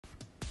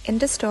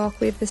Into stock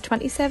we have this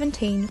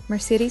 2017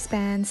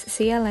 Mercedes-Benz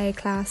CLA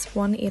Class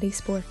 180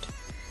 Sport.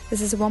 This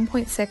is a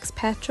 1.6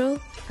 petrol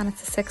and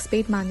it's a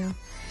 6-speed manual.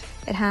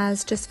 It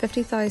has just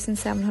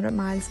 50,700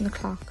 miles on the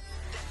clock.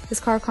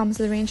 This car comes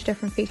with a range of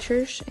different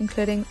features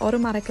including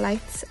automatic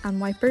lights and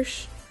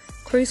wipers,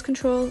 cruise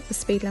control with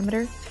speed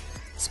limiter,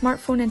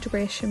 smartphone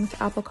integration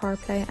with Apple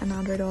CarPlay and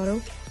Android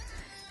Auto,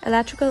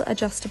 electrical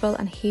adjustable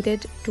and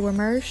heated door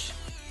mirrors.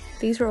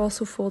 These are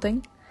also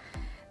folding.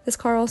 This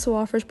car also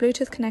offers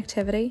Bluetooth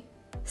connectivity,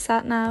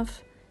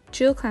 sat-nav,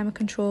 dual climate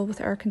control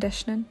with air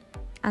conditioning,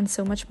 and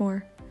so much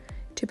more.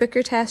 To book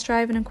your test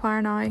drive and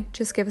inquire now,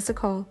 just give us a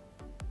call.